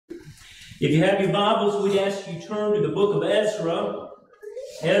If you have your Bibles, we'd ask you to turn to the book of Ezra.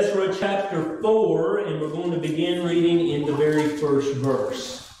 Ezra chapter 4, and we're going to begin reading in the very first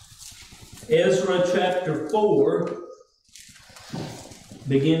verse. Ezra chapter 4,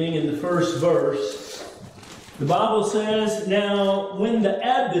 beginning in the first verse. The Bible says, "Now when the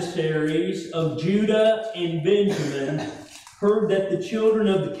adversaries of Judah and Benjamin heard that the children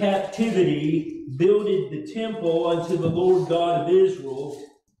of the captivity builded the temple unto the Lord God of Israel,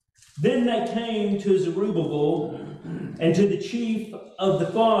 then they came to Zerubbabel and to the chief of the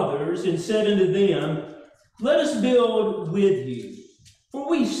fathers, and said unto them, Let us build with you. For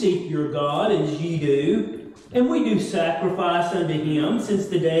we seek your God as ye do, and we do sacrifice unto him since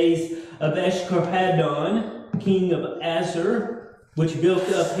the days of Esarhaddon, king of Assur, which built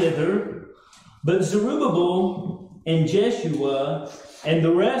up hither. But Zerubbabel and Jeshua and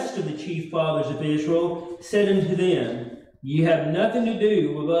the rest of the chief fathers of Israel said unto them, Ye have nothing to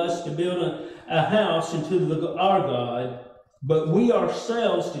do with us to build a house unto our God, but we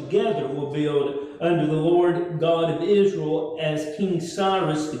ourselves together will build unto the Lord God of Israel, as King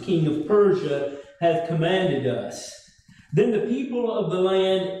Cyrus, the king of Persia, hath commanded us. Then the people of the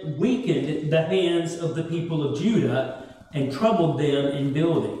land weakened the hands of the people of Judah, and troubled them in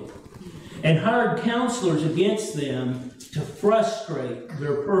building, and hired counselors against them to frustrate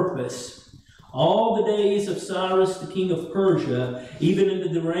their purpose. All the days of Cyrus the king of Persia, even into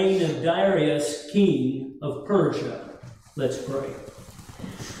the reign of Darius king of Persia." Let's pray.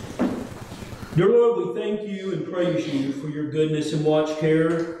 Dear Lord, we thank you and praise you for your goodness and watch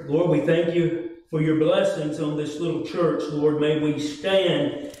care. Lord, we thank you for your blessings on this little church. Lord, may we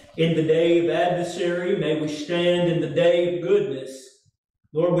stand in the day of adversary. May we stand in the day of goodness.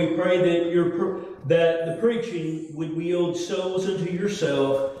 Lord, we pray that the preaching would yield souls unto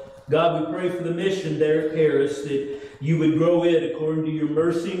yourself. God, we pray for the mission there at Paris, that you would grow it according to your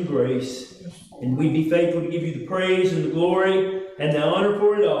mercy and grace. And we'd be faithful to give you the praise and the glory and the honor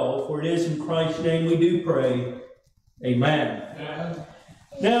for it all. For it is in Christ's name we do pray. Amen. Amen.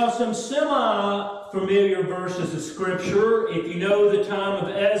 Now, some semi-familiar verses of Scripture. If you know the time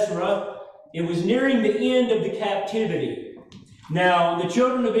of Ezra, it was nearing the end of the captivity. Now, the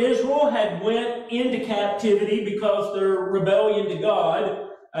children of Israel had went into captivity because of their rebellion to God,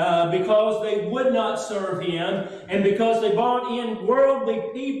 because they would not serve him, and because they brought in worldly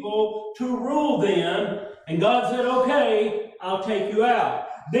people to rule them. And God said, okay, I'll take you out.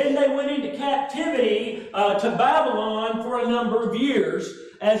 Then they went into captivity to Babylon for a number of years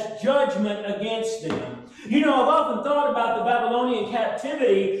as judgment against them. You know, I've often thought about the Babylonian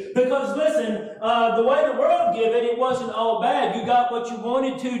captivity because, listen, the way the world give it, it wasn't all bad. You got what you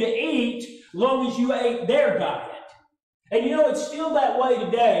wanted to eat, long as you ate their diet. And you know, it's still that way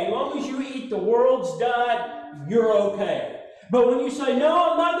today. As long as you eat the world's diet, you're okay. But when you say,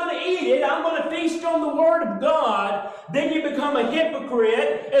 no, I'm not going to eat it, I'm going to feast on the Word of God, then you become a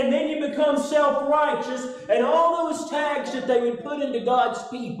hypocrite, and then you become self-righteous, and all those tags that they would put into God's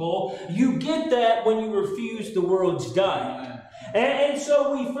people, you get that when you refuse the world's diet. And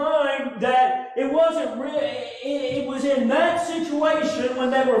so we find that it was in that situation when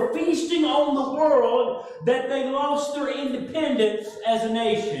they were feasting on the world that they lost their independence as a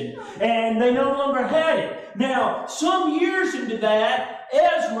nation. And they no longer had it. Now, some years into that,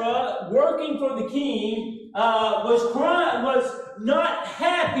 Ezra, working for the king, was not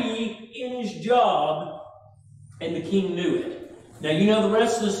happy in his job, and the king knew it. Now, you know the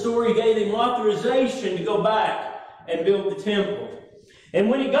rest of the story. Gave him authorization to go back and build the temple. And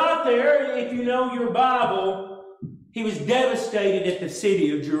when he got there, if you know your Bible, he was devastated at the city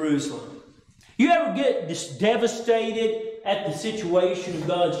of Jerusalem. You ever get just devastated at the situation of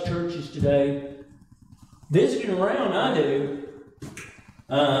God's churches today? Visiting around, I do.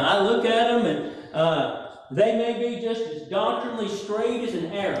 I look at them, and they may be just as doctrinally straight as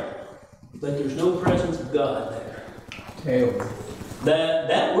an arrow, but there's no presence of God there.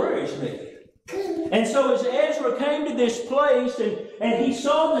 That worries me. And so as Ezra came to this place and he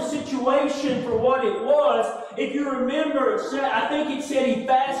saw the situation for what it was, if you remember, I think it said he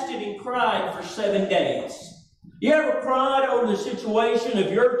fasted and cried for 7 days. You ever cried over the situation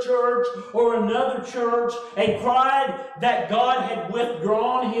of your church or another church and cried that God had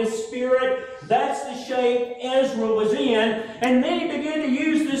withdrawn His Spirit? That's the shape Ezra was in. And then he began to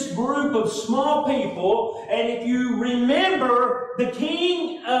use this group of small people. And if you remember, the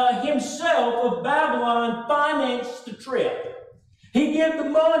king himself of Babylon financed the trip. He gave the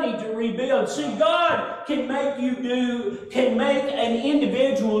money to rebuild. See, God can make an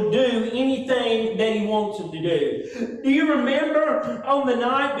individual do anything that He wants them to do. Do you remember on the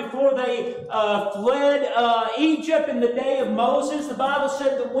night before they fled Egypt in the day of Moses, the Bible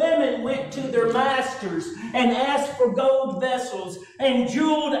said the women went to their masters and asked for gold vessels and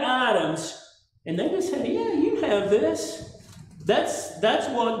jeweled items. And they just said, yeah, you have this. That's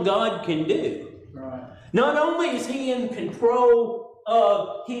what God can do. Right. Not only is He in control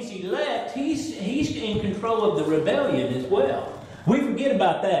of His elect, He's in control of the rebellion as well. We forget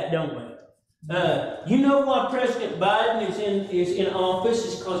about that, don't we? You know why President Biden is in office?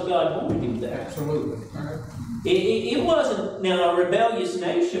 It's because God wanted him there. Absolutely. It wasn't, now a rebellious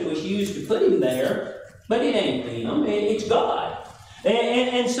nation was used to put him there, but it ain't him. It's God.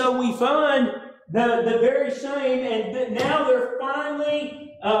 And so we find the very same, and now they're finally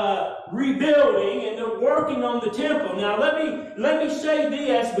rebuilding, and they're working on the temple. Now let me say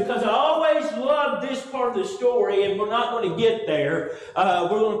this, because I always love this part of the story, and we're not going to get there. We're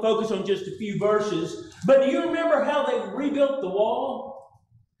going to focus on just a few verses. But do you remember how they rebuilt the wall?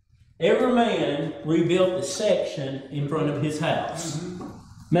 Every man rebuilt a section in front of his house. Mm-hmm.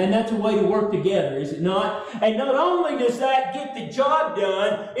 Man, that's a way to work together, is it not? And not only does that get the job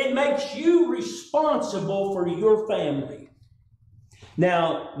done, it makes you responsible for your family.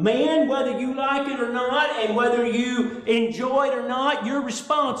 Now, man, whether you like it or not, and whether you enjoy it or not, you're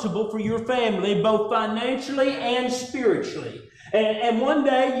responsible for your family, both financially and spiritually. And one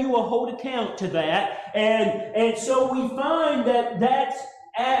day you will hold account to that. And so we find that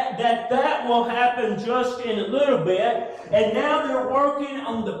will happen just in a little bit. And now they're working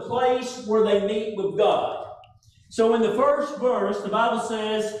on the place where they meet with God. So in the first verse, the Bible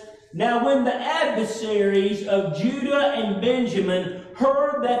says, "Now when the adversaries of Judah and Benjamin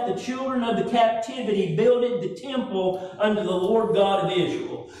heard that the children of the captivity builded the temple unto the Lord God of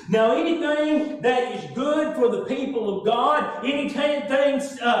Israel." Now anything that is good for the people of God, listen,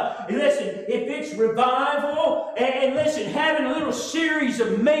 if it's revival, and listen, having a little series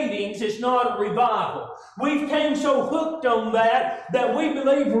of meetings is not a revival. We've came so hooked on that we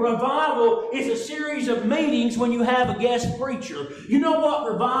believe revival is a series of meetings when you have a guest preacher. You know what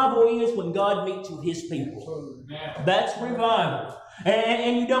revival is? When God meets with His people. That's revival.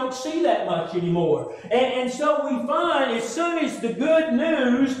 And you don't see that much anymore. And so we find as soon as the good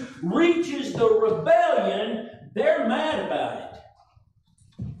news reaches the rebellion, they're mad about it.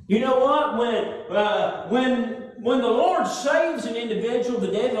 You know what? When the Lord saves an individual,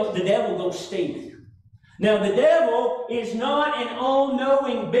 the devil goes stealing. Now the devil is not an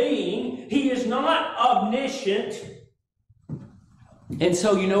all-knowing being. He is not omniscient. And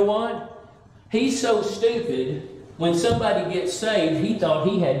so you know what? He's so stupid. When somebody gets saved, he thought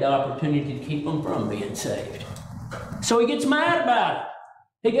he had the opportunity to keep them from being saved. So he gets mad about it.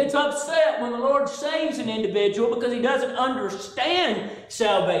 He gets upset when the Lord saves an individual because he doesn't understand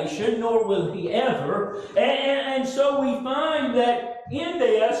salvation, nor will he ever. And so we find that in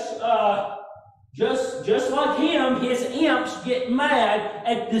this, just like him, his imps get mad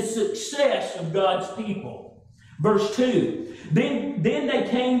at the success of God's people. Verse 2. Then they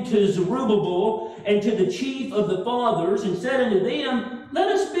came to Zerubbabel and to the chief of the fathers and said unto them,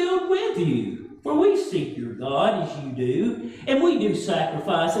 "Let us build with you, for we seek your God as you do, and we do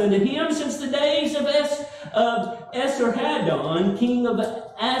sacrifice unto him since the days of Esarhaddon, king of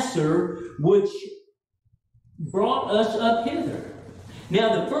Assur, which brought us up hither."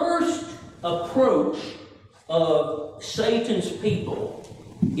 Now the first approach of Satan's people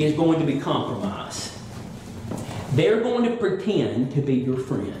is going to be compromise. They're going to pretend to be your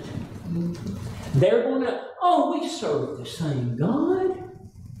friend. They're going to, "Oh, we serve the same God."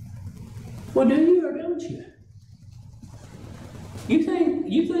 Well, do you or don't you? You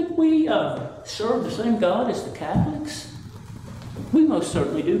think we serve the same God as the Catholics? We most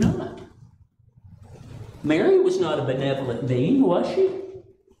certainly do not. Mary was not a benevolent being, was she?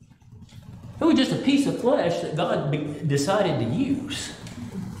 It was just a piece of flesh that God decided to use.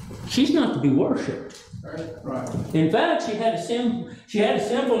 She's not to be worshipped. Right. In fact, she had a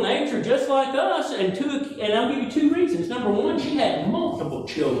sinful nature just like us, and I'll give you two reasons. Number one, she had multiple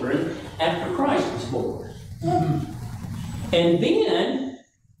children after Christ was born. Mm-hmm. And then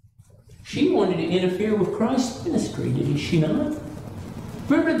she wanted to interfere with Christ's ministry, did she not?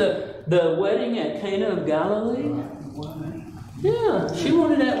 Remember the wedding at Cana of Galilee? Yeah, she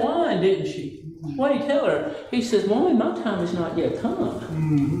wanted that wine, didn't she? What did he tell her? He says, "Woman, my time has not yet come."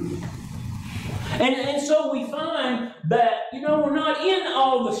 Mm-hmm. And so we find that, we're not in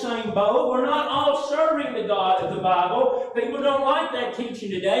all the same boat. We're not all serving the God of the Bible. People don't like that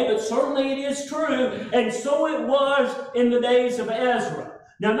teaching today, but certainly it is true. And so it was in the days of Ezra.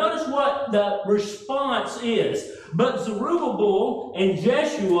 Now notice what the response is. But Zerubbabel and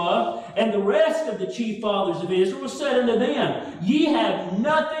Jeshua and the rest of the chief fathers of Israel said unto them, Ye have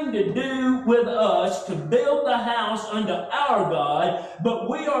nothing to do with us to build the house unto our God, but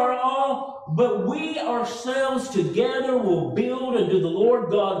we ourselves together will build unto the Lord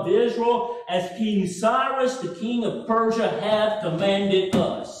God of Israel, as King Cyrus, the king of Persia, hath commanded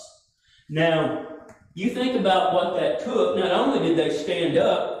us. Now, you think about what that took. Not only did they stand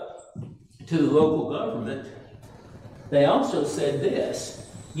up to the local government, they also said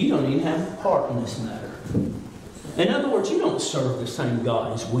this: you don't even have a part in this matter. In other words, you don't serve the same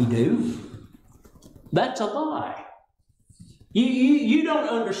God as we do. That's a lie. You don't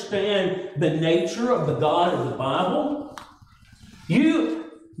understand the nature of the God of the Bible.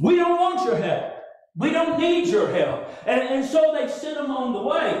 We don't want your help. We don't need your help. And so they sent them on the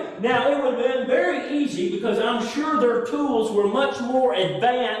way. Now, it would have been very easy, because I'm sure their tools were much more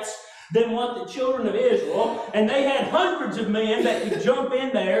advanced than what the children of Israel, and they had hundreds of men that could jump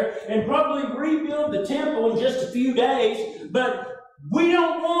in there and probably rebuild the temple in just a few days, but we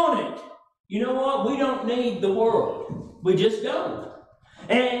don't want it. You know what? We don't need the world. We just don't.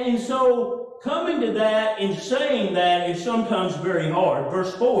 And so coming to that and saying that is sometimes very hard.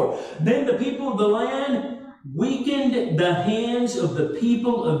 Verse 4, Then the people of the land weakened the hands of the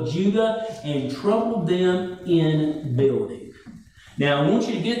people of Judah and troubled them in building. Now, I want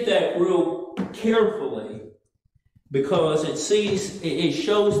you to get that real carefully, because it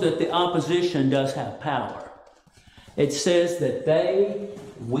shows that the opposition does have power. It says that they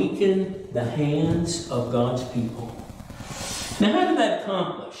weakened the hands of God's people. Now, how did that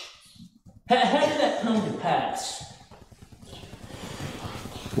accomplish? How did that come to pass?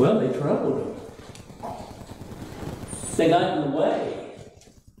 Well, they troubled them. They got in the way.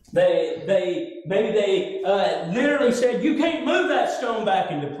 Maybe they literally said, you can't move that stone back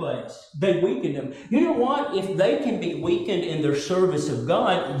into place. They weakened them. You know what? If they can be weakened in their service of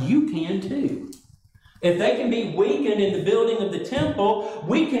God, you can too. If they can be weakened in the building of the temple,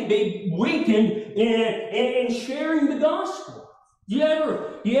 we can be weakened in sharing the gospel. You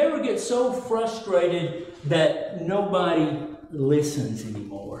ever get so frustrated that nobody listens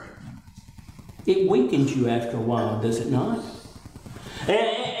anymore? It weakens you after a while, does it not?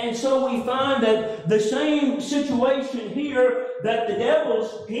 And so we find that the same situation here, that the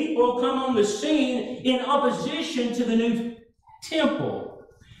devil's people come on the scene in opposition to the new temple.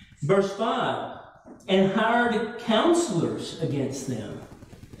 Verse 5, and hired counselors against them.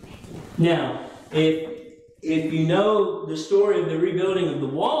 Now, if you know the story of the rebuilding of the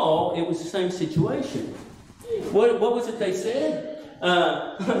wall, it was the same situation. What was it they said? It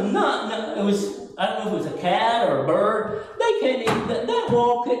was, I don't know if it was a cat or a bird. That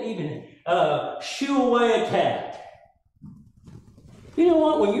wall couldn't even shoo away a cat. You know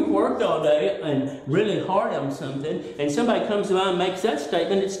what? When you worked all day and really hard on something, and somebody comes by and makes that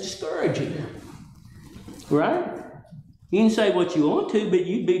statement, it's discouraging. Right? You can say what you want to, but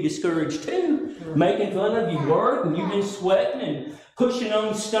you'd be discouraged too. Making fun of your work, and you've been sweating and pushing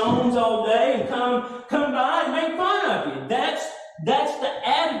on stones all day, and come by and make fun of you. That's the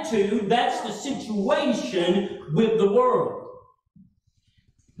attitude, that's the situation with the world.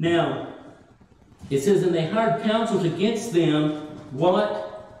 Now, it says, and they hired counsels against them,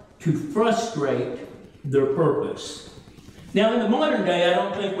 what? To frustrate their purpose. Now, in the modern day, I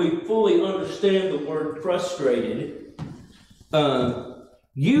don't think we fully understand the word frustrated.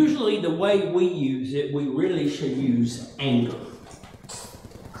 Usually the way we use it, we really should use anger.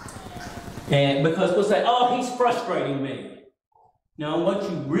 And because we'll say, oh, he's frustrating me. Now, what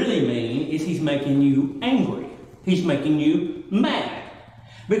you really mean is he's making you angry. He's making you mad.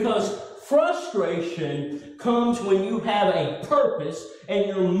 Because frustration comes when you have a purpose and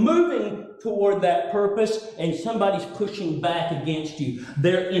you're moving toward that purpose and somebody's pushing back against you.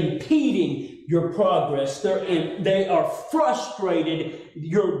 They're impeding your progress. They are frustrated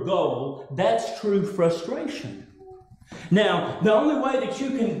your goal. That's true frustration. Now, the only way that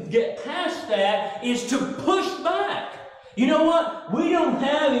you can get past that is to push back. You know what? We don't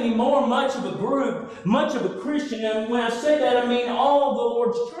have anymore much of a group, much of a Christian, and when I say that, I mean all the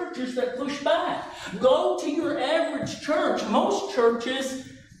Lord's churches that push back. Go to your average church. Most churches,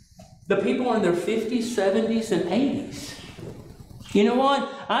 the people are in their 50s, 70s, and 80s. You know what?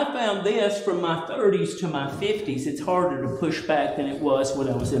 I found this from my 30s to my 50s. It's harder to push back than it was when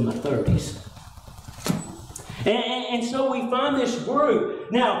I was in my 30s. And so we find this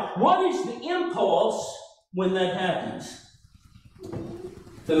group. Now, what is the impulse when that happens?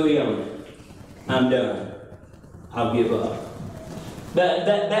 Fully on it. I'm done. I'll give up.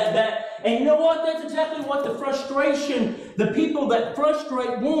 And you know what? That's exactly what the frustration, the people that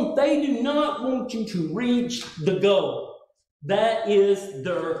frustrate want. They do not want you to reach the goal. That is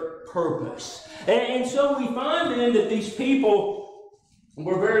their purpose. And so we find then that these people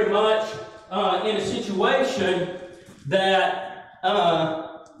were very much in a situation that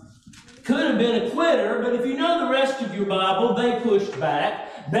could have been a quitter, but if you know the rest of your Bible, they pushed back.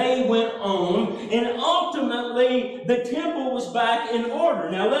 They went on, and ultimately the temple was back in order.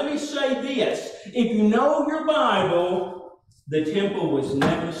 Now let me say this. If you know your Bible, the temple was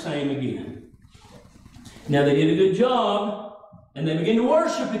never the same again. Now they did a good job, and they began to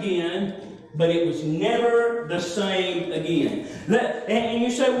worship again, but it was never the same again. And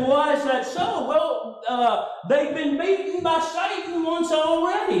you say, well, why is that so? Well, they've been beaten by Satan once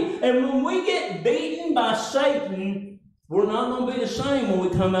already. And when we get beaten by Satan, we're not going to be the same when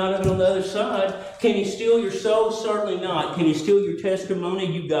we come out of it on the other side. Can he steal your soul? Certainly not. Can he steal your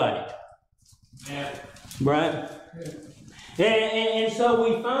testimony? You got it. Yeah. Right? Yeah. And so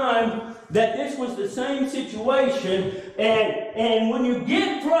we find that this was the same situation. And when you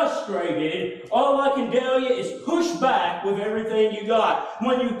get frustrated, all I can tell you is push back with everything you got.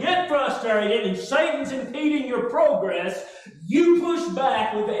 When you get frustrated and Satan's impeding your progress, you push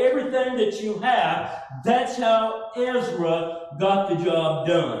back with everything that you have. That's how Ezra got the job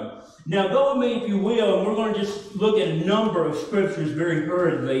done. Now go with me if you will, and we're going to just look at a number of scriptures very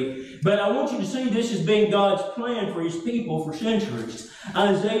hurriedly. But I want you to see this has been God's plan for his people for centuries.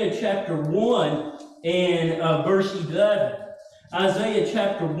 Isaiah chapter 1 and verse 11. Isaiah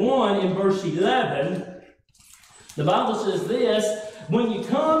chapter 1 and verse 11. The Bible says this, when you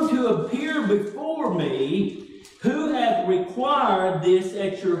come to appear before me, who hath required this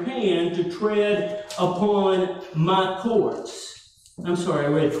at your hand to tread upon my courts? I'm sorry, I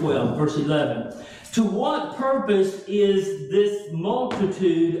read 12, verse 11. To what purpose is this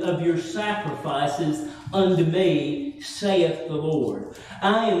multitude of your sacrifices unto me, saith the Lord?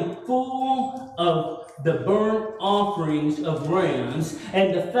 I am full of the burnt offerings of rams,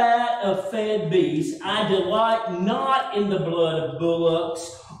 and the fat of fed beasts. I delight not in the blood of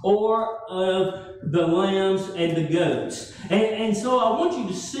bullocks, or of the lambs and the goats. And so I want you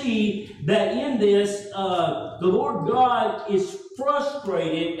to see that in this, the Lord God is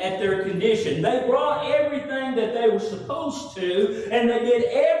frustrated at their condition. They brought everything that they were supposed to, and they did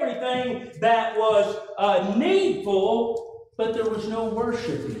everything that was needful, but there was no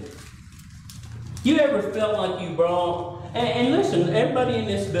worship in it. You ever felt like you brought, and listen, everybody in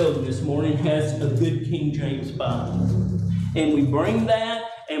this building this morning has a good King James Bible. And we bring that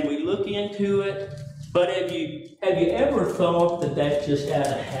and we look into it, but have you ever thought that that's just out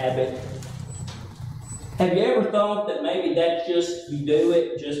of habit? Have you ever thought that maybe that's just, you do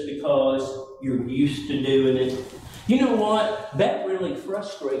it just because you're used to doing it? You know what? That really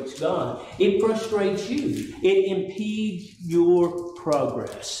frustrates God. It frustrates you. It impedes your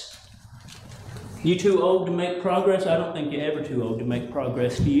progress. You too old to make progress? I don't think you're ever too old to make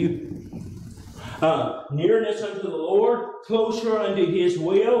progress, do you? Nearness unto the Lord, closer unto his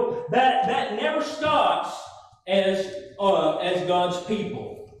will, that never stops as God's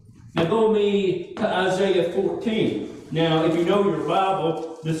people. Now go with me to Isaiah 14. Now, if you know your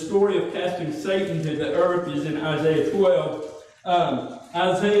Bible, the story of casting Satan to the earth is in Isaiah 12.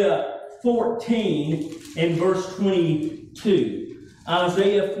 Isaiah 14 and verse 22.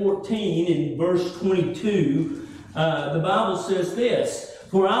 Isaiah 14 and verse 22, the Bible says this,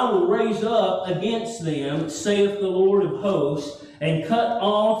 for I will raise up against them, saith the Lord of hosts, and cut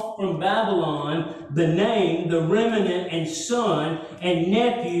off from Babylon the name, the remnant, and son, and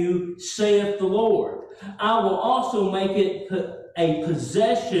nephew, saith the Lord. I will also make it a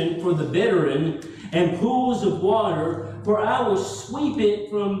possession for the veteran, and pools of water, for I will sweep it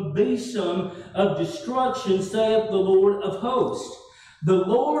from besom of destruction, saith the Lord of hosts. The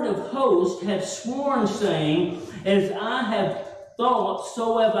Lord of hosts hath sworn, saying, as I have thought,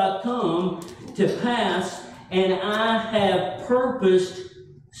 so have I come to pass, and I have purposed,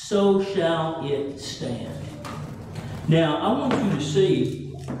 so shall it stand. Now, I want you to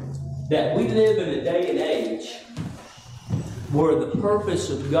see that we live in a day and age where the purpose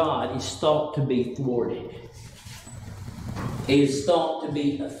of God is thought to be thwarted. It is thought to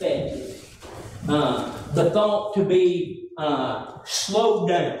be affected. The thought to be slowed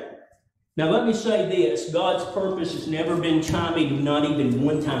down. Now let me say this, God's purpose has never been stymied, not even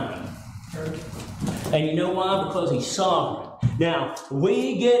one time. And you know why? Because he's sovereign. Now,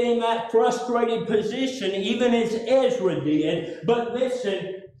 we get in that frustrated position, even as Ezra did, but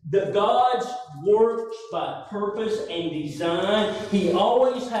listen, God's works by purpose and design. He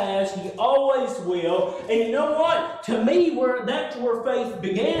always has, He always will. And you know what? To me, that's where faith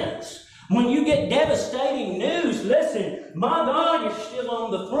begins. When you get devastating news, listen, my God is still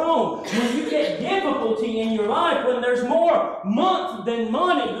on the throne. When you get difficulty in your life, when there's more month than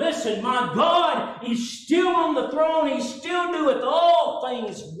money, listen, my God is still on the throne. He still doeth all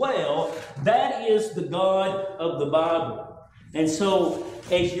things well. That is the God of the Bible. And so,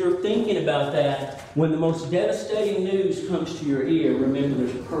 as you're thinking about that, when the most devastating news comes to your ear, remember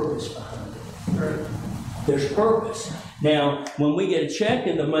there's a purpose behind it. There's purpose. Now, when we get a check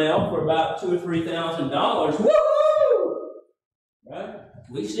in the mail for about $2,000 or $3,000, woohoo! Right?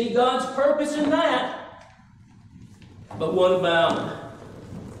 We see God's purpose in that. But what about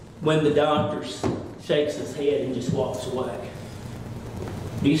when the doctor shakes his head and just walks away?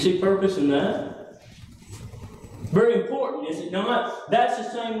 Do you see purpose in that? Very important, is it not? That's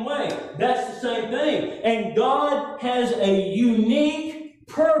the same way. That's the same thing. And God has a unique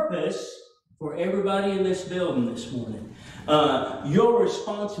purpose for everybody in this building this morning. Your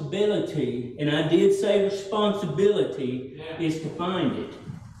responsibility, and I did say responsibility, is to find it.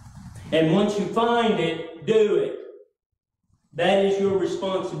 And once you find it, do it. That is your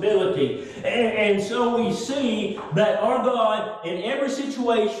responsibility. And so we see that our God, in every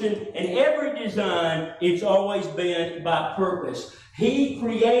situation, in every design, it's always been by purpose. He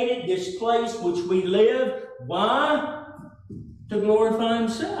created this place which we live. Why? To glorify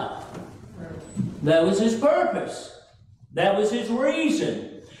Himself. That was His purpose. That was His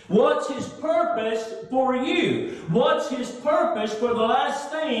reason. What's His purpose for you? What's His purpose for the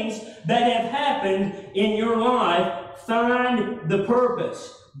last things that have happened in your life? Find the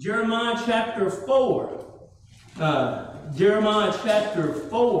purpose. Jeremiah chapter 4. Jeremiah chapter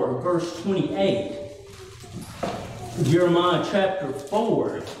 4, verse 28. Jeremiah chapter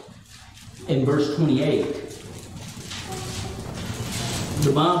 4 and verse 28.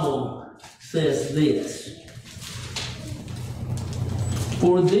 The Bible says this.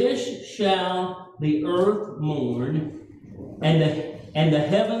 For this shall the earth mourn, and the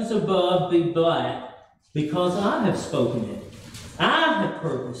heavens above be black, because I have spoken it. I have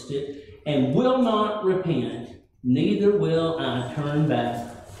purposed it, and will not repent, neither will I turn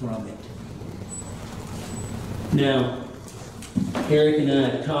back from it. Now, Eric and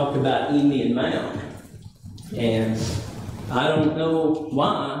I talked about Indian Mound, and I don't know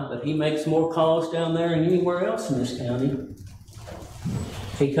why, but he makes more calls down there than anywhere else in this county.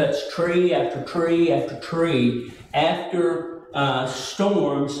 He cuts tree after tree after tree after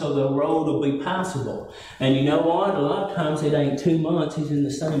storms so the road will be passable. And you know what? A lot of times it ain't 2 months, he's in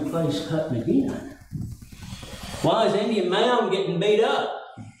the same place cutting again. Why is Indian Mound getting beat up?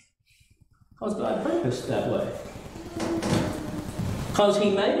 Because God purposed that way. Because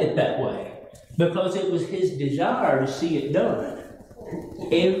He made it that way. Because it was His desire to see it done.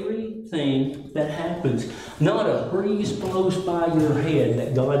 Everything that happens, not a breeze blows by your head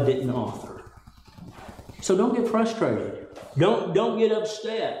that God didn't author. So don't get frustrated. Don't get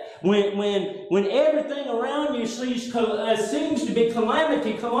upset. When everything around you seems to be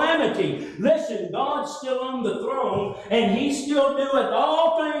calamity, listen, God's still on the throne, and He still doeth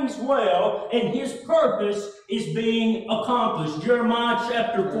all things well, and His purpose is being accomplished. Jeremiah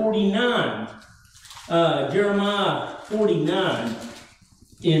chapter 49. Jeremiah 49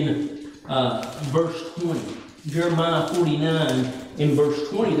 in verse 20. Jeremiah 49 in verse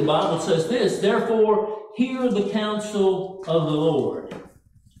 20, the Bible says this, therefore, hear the counsel of the Lord.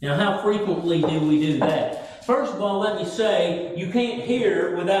 Now, how frequently do we do that? First of all, let me say, you can't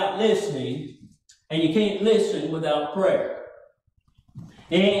hear without listening, and you can't listen without prayer.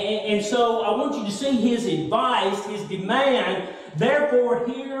 And so I want you to see His advice, His demand, therefore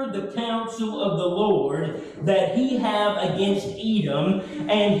hear the counsel of the Lord that He have against Edom,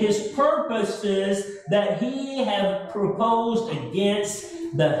 and His purposes that He have proposed against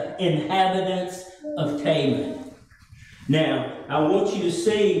the inhabitants of Canaan. Now, I want you to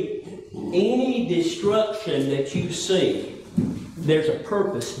see any destruction that you see, there's a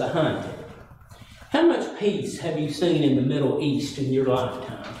purpose behind it. How much peace have you seen in the Middle East in your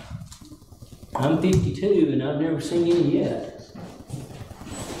lifetime? I'm 52 and I've never seen any yet.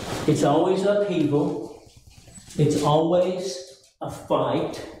 It's always upheaval. It's always a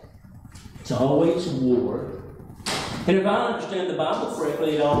fight. It's always war. And if I understand the Bible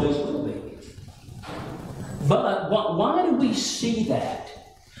correctly, it always will be. But why do we see that?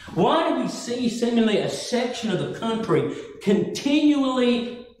 Why do we see seemingly a section of the country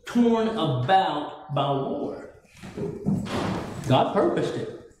continually torn about by war? God purposed it.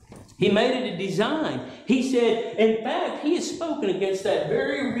 He made it a design. He said, in fact, He has spoken against that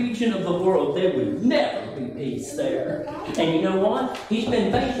very region of the world. There would never be peace there. And you know what? He's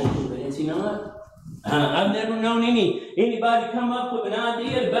been faithful to it, has He not? I've never known anybody come up with an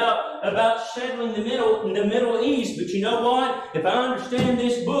idea about settling the Middle East. But you know what? If I understand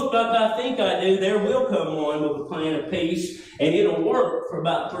this book like I think I do, there will come one with a plan of peace, and it'll work for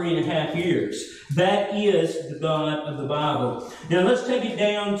about 3.5 years. That is the God of the Bible. Now let's take it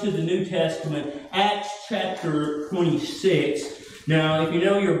down to the New Testament, Acts chapter 26. Now, if you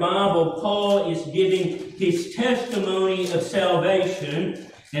know your Bible, Paul is giving his testimony of salvation.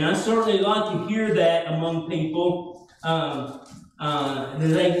 And I certainly like to hear that among people, that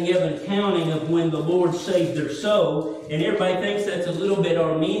they can give an accounting of when the Lord saved their soul. And everybody thinks that's a little bit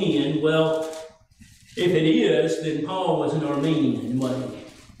Armenian. Well, if it is, then Paul was an Armenian, wasn't he?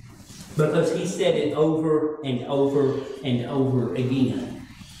 Because he said it over and over and over again.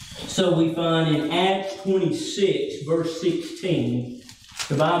 So we find in Acts 26, verse 16,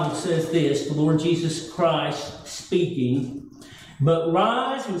 the Bible says this, the Lord Jesus Christ speaking, "But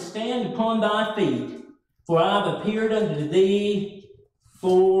rise and stand upon thy feet, for I have appeared unto thee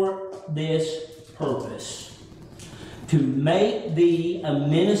for this purpose, to make thee a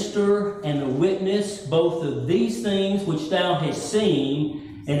minister and a witness both of these things which thou hast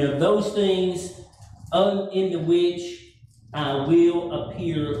seen, and of those things in the which I will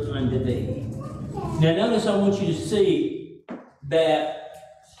appear unto thee." Now notice, I want you to see that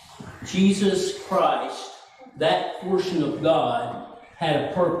Jesus Christ, that portion of God, had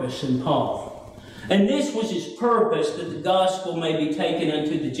a purpose in Paul. And this was his purpose, that the gospel may be taken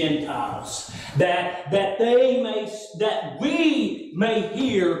unto the Gentiles, that we may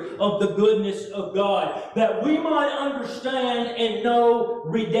hear of the goodness of God, that we might understand and know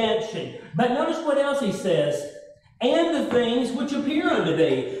redemption. But notice what else he says, "and the things which appear unto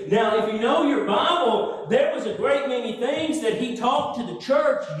thee." Now, if you know your Bible, there was a great many things that he talked to the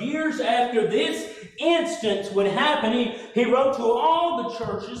church years after this instance would happen. He wrote to all the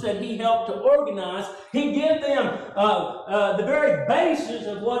churches that he helped to organize. He gave them the very basis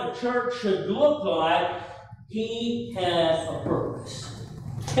of what a church should look like. He had a purpose.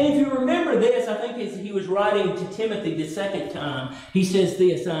 And if you remember this, I think as he was writing to Timothy the second time, he says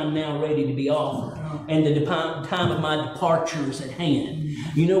this, "I am now ready to be offered, and the time of my departure is at hand."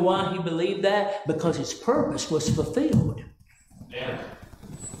 You know why he believed that? Because his purpose was fulfilled. Yeah.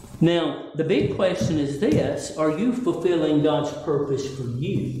 Now, the big question is this: are you fulfilling God's purpose for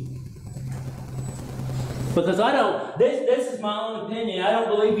you? Because this is my own opinion, I don't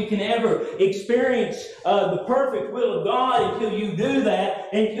believe you can ever experience the perfect will of God until you do that,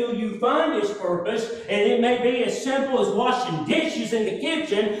 until you find His purpose. And it may be as simple as washing dishes in the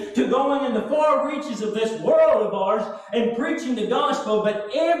kitchen to going in the far reaches of this world of ours and preaching the gospel. But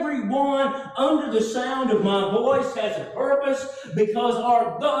everyone under the sound of my voice has a purpose, because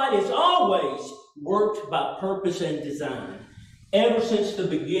our God has always worked by purpose and design. Ever since the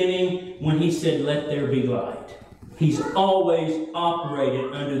beginning, when He said, "Let there be light," He's always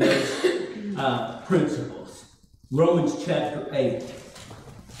operated under those principles. Romans chapter 8,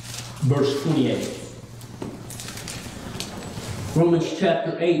 verse 28. Romans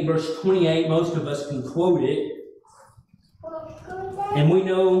chapter 8, verse 28, most of us can quote it. And we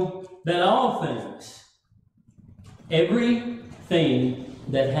know that all things, everything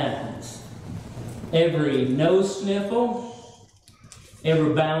that happens, every nose sniffle,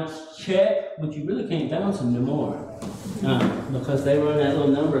 every bounced check, which you really can't bounce them no more, because they run that little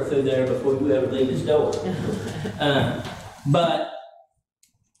number through there before you ever leave the door. But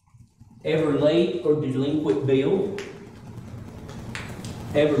every late or delinquent bill,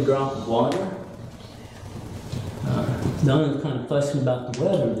 every drop of water. Donna's kind of fussing about the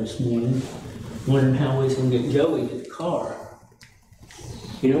weather this morning, wondering how he's going to get Joey to the car.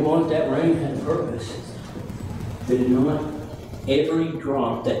 You know what? That rain had a purpose, did it not? Every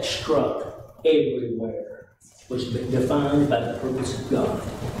drop that struck everywhere was defined by the purpose of God.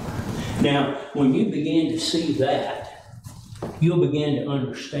 Now, when you begin to see that, you'll begin to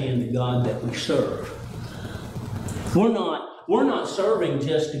understand the God that we serve. We're not serving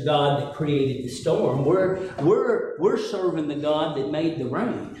just a God that created the storm. We're serving the God that made the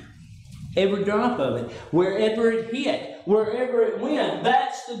rain. Every drop of it, wherever it hit, wherever it went,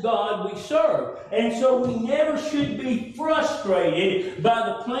 that's the God we serve. And so we never should be frustrated by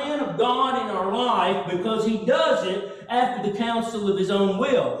the plan of God in our life, because He does it after the counsel of His own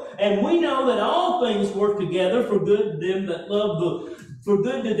will. And we know that all things work together for good to them that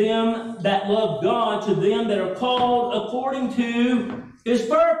love God, to them that are called according to his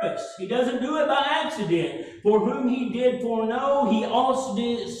purpose. He doesn't do it by accident. For whom he did foreknow, he also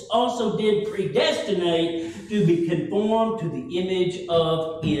did predestinate to be conformed to the image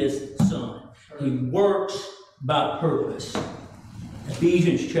of his Son. He works by purpose.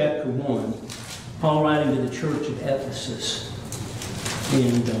 Ephesians chapter 1, Paul writing to the church of Ephesus.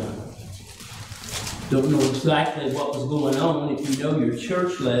 And don't know exactly what was going on. If you know your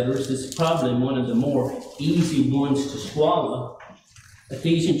church letters, this is probably one of the more easy ones to swallow.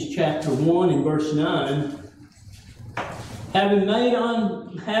 Ephesians chapter 1 and verse 9. Having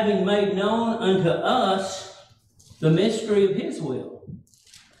made known unto us the mystery of his will.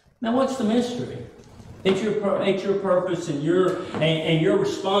 Now what's the mystery? It's your purpose and your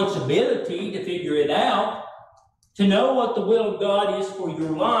responsibility to figure it out. To know what the will of God is for your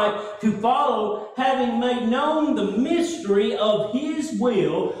life, to follow, having made known the mystery of his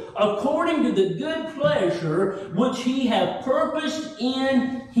will, according to the good pleasure which he hath purposed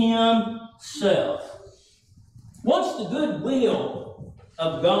in himself. What's the good will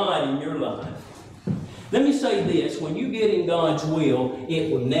of God in your life? Let me say this, when you get in God's will,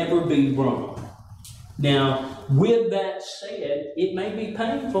 it will never be wrong. Now, with that said, it may be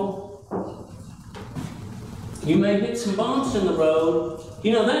painful. You may hit some bumps in the road.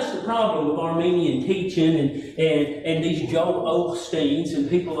 You know, that's the problem with Armenian teaching and these Joel Osteens and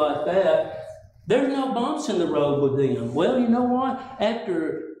people like that. There's no bumps in the road with them. Well, you know what?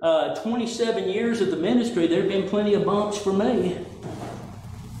 After 27 years of the ministry, there have been plenty of bumps for me.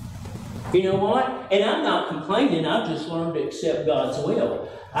 You know what? And I'm not complaining. I've just learned to accept God's will.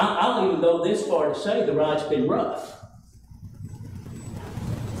 I'll even go this far to say the ride's been rough.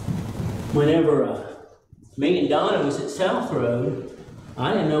 Whenever me and Donna was at South Road,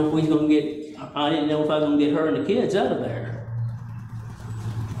 I didn't know if I was going to get her and the kids out of there.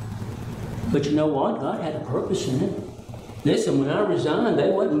 But you know what? God had a purpose in it. Listen, when I resigned, they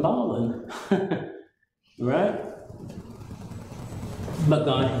wasn't bawling. Right? But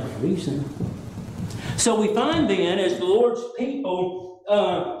God had a reason. So we find then, as the Lord's people,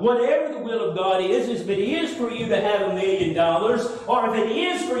 whatever the will of God is, if it is for you to have $1 million, or if it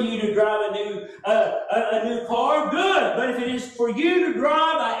is for you to drive a new car, good. But if it is for you to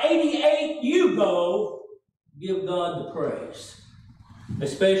drive an '88 Yugo, give God the praise.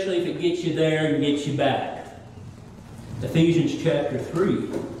 Especially if it gets you there and gets you back. Ephesians chapter 3,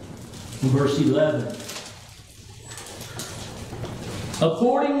 verse 11.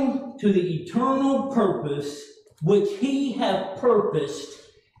 According to the eternal purpose which he hath purposed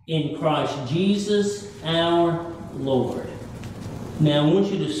in Christ Jesus our Lord. Now I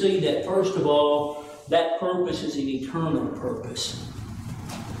want you to see that, first of all, that purpose is an eternal purpose.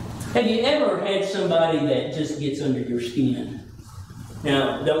 Have you ever had somebody that just gets under your skin?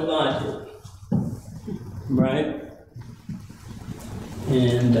 Now, don't lie to me. Right?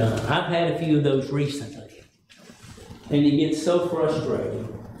 And I've had a few of those recently. And it gets so frustrating.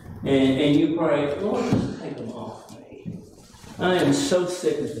 And you pray, Lord, just take them off me. I am so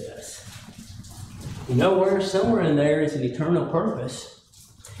sick of this. You know where? Somewhere in there is an eternal purpose.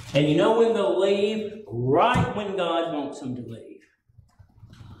 And you know when they'll leave? Right when God wants them to leave.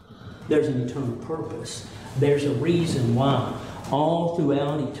 There's an eternal purpose. There's a reason why. All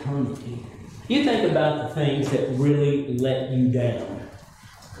throughout eternity. You think about the things that really let you down.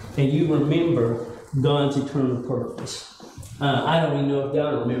 And you remember God's eternal purpose. I don't even know if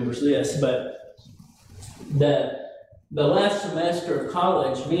Donna remembers this, but the last semester of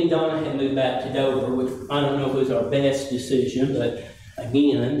college, me and Donna had moved back to Dover, which I don't know if it was our best decision, but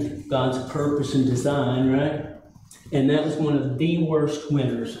again, God's purpose and design, right? And that was one of the worst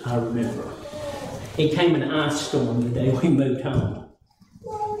winters I remember. It came an ice storm the day we moved home.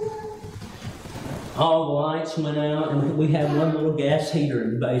 All the lights went out, and we had one little gas heater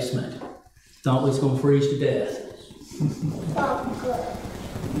in the basement. Thought we was going to freeze to death.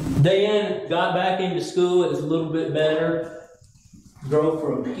 Then got back into school. It was a little bit better. Drove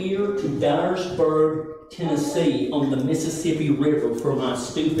from here to Dyersburg, Tennessee on the Mississippi River for my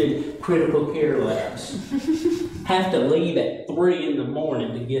stupid critical care labs. Have to leave at 3 in the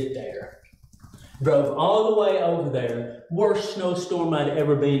morning to get there. Drove all the way over there. Worst snowstorm I'd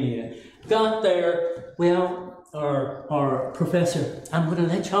ever been in. Got there. Well, our professor, I'm going to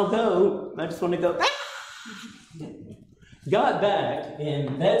let y'all go. I just want to go. Got back,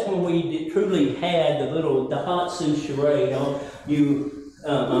 and that's when we truly had the hot soup charade. You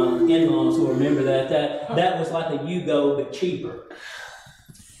in-laws will remember that. That was like a Yugo, but cheaper.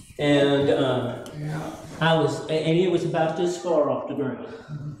 And it was about this far off the ground.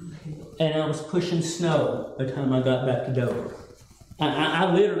 And I was pushing snow by the time I got back to Dover.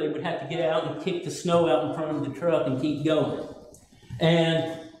 I literally would have to get out and kick the snow out in front of the truck and keep going.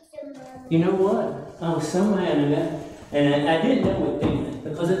 And you know what? I was so mad at that. And I didn't know it then.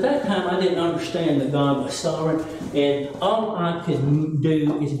 Because at that time, I didn't understand that God was sovereign. And all I could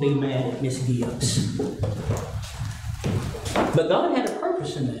do is be mad at Miss Gibbs. But God had a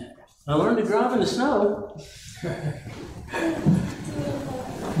purpose in that. I learned to drive in the snow.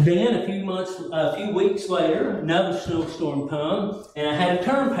 Then a few weeks later, another snowstorm come, and I had a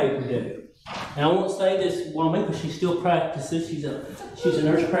term paper due. And I won't say this woman because she still practices. She's a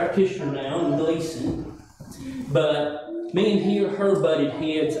nurse practitioner now in Gleason. But me and her butted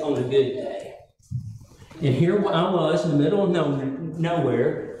heads on a good day. And here I was in the middle of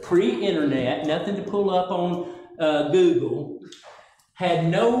nowhere, pre-internet, nothing to pull up on Google, had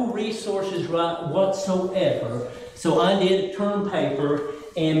no resources whatsoever. So I did a term paper,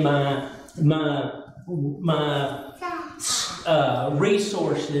 and my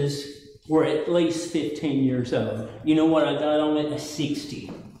resources were at least 15 years old. You know what I got on it? A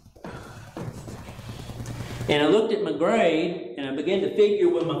 60. And I looked at my grade, and I began to figure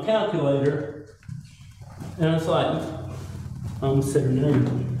with my calculator, and I was like, I almost said her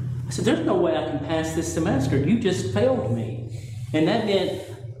name. I said, there's no way I can pass this semester. You just failed me. And that meant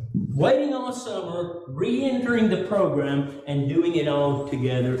waiting all summer, re-entering the program, and doing it all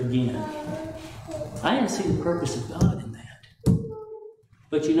together again. I didn't see the purpose of God in that.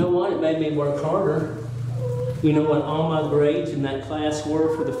 But you know what? It made me work harder. You know what all my grades in that class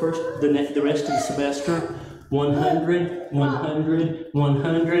were for the rest of the semester? 100, 100,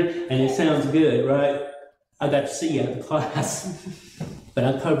 100. And it sounds good, right? I got to C out of the class. But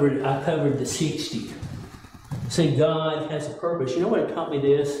I covered the 60. See, God has a purpose. You know what it taught me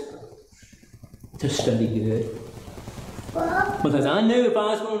this? To study good. Because I knew if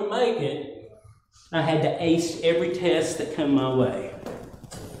I was going to make it, I had to ace every test that came my way.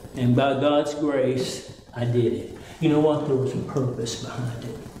 And by God's grace, I did it. You know what? There was a purpose behind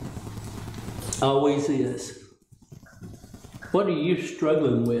it. Always is. What are you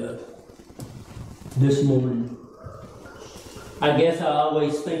struggling with this morning? I guess I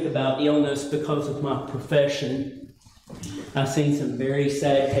always think about illness because of my profession. I've seen some very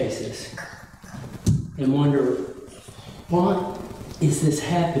sad cases and wonder, why is this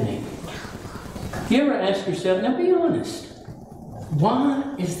happening? You ever ask yourself, now be honest,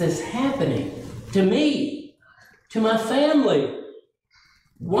 why is this happening to me, to my family?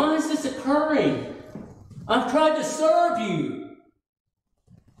 Why is this occurring? I've tried to serve you.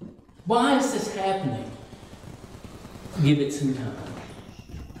 Why is this happening? Give it some time.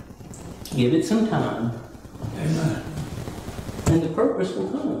 Give it some time. Amen. And the purpose will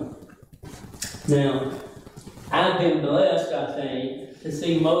come. Now, I've been blessed, I think, to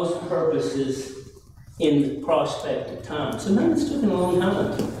see most purposes in the prospect of time. Sometimes it's taken a long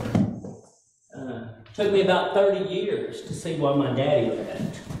time. It took me about 30 years to see why my daddy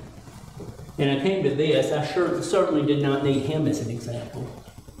left. And I came to this, I certainly did not need him as an example.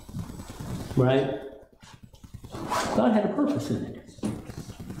 Right? God had a purpose in it.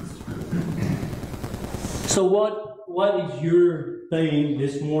 So what is your thing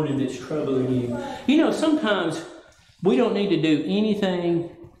this morning that's troubling you? You know, sometimes we don't need to do anything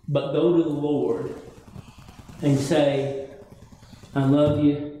but go to the Lord and say, I love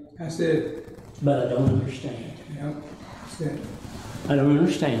you. That's it. But I don't understand. Yep. That's it. I don't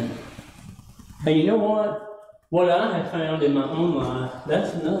understand. And you know what? What I have found in my own life,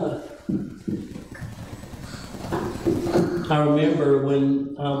 that's enough. I remember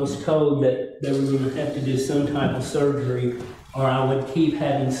when I was told that they were going to have to do some type of surgery or I would keep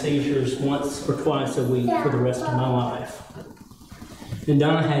having seizures once or twice a week for the rest of my life. And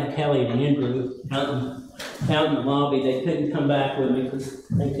Donna had Kelly and Andrew out in the lobby. They couldn't come back with me because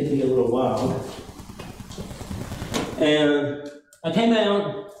they could be a little wild. And I came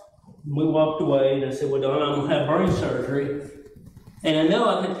out, we walked away, and I said, well, Donna, I'm going to have brain surgery. And I know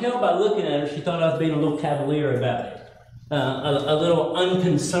I could tell by looking at her, she thought I was being a little cavalier about it. A little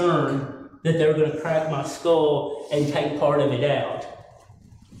unconcerned that they were going to crack my skull and take part of it out.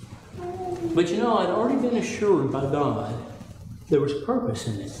 But you know, I'd already been assured by God there was purpose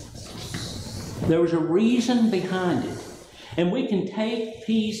in it. There was a reason behind it. And we can take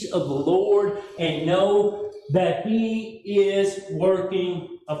peace of the Lord and know that He is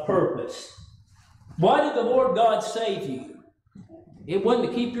working a purpose. Why did the Lord God save you? It wasn't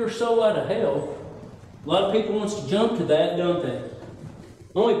to keep your soul out of hell. A lot of people want to jump to that, don't they?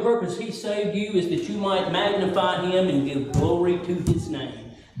 The only purpose He saved you is that you might magnify Him and give glory to His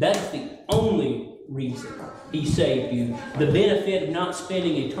name. That's the only reason He saved you. The benefit of not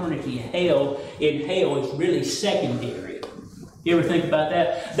spending eternity in hell is really secondary. You ever think about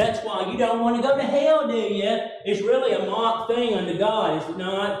that? That's why you don't want to go to hell, do you? It's really a mock thing unto God, is it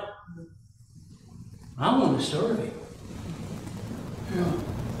not? I want to serve Him.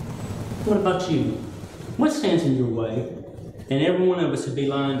 What about you? What stands in your way? And every one of us would be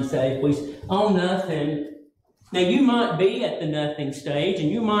lying to say, oh, nothing. Now, you might be at the nothing stage, and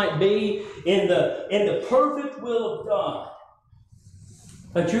you might be in the perfect will of God.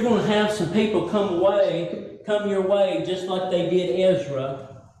 But you're going to have some people come your way, just like they did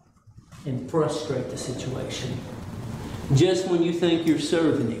Ezra, and frustrate the situation. Just when you think you're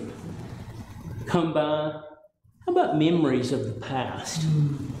serving Him, come by. How about memories of the past?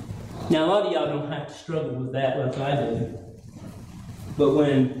 Now, a lot of y'all don't have to struggle with that like I do. But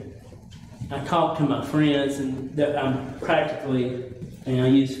when I talk to my friends, and I'm practically, and I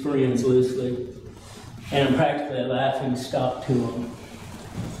use friends loosely, and I'm practically a laughing stock to them.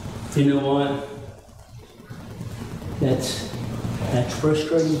 You know what? That's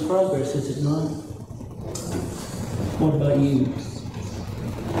frustrating progress, is it not? What about you?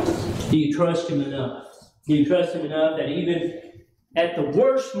 Do you trust Him enough? Do you trust Him enough that even at the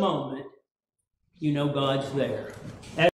worst moment, you know God's there?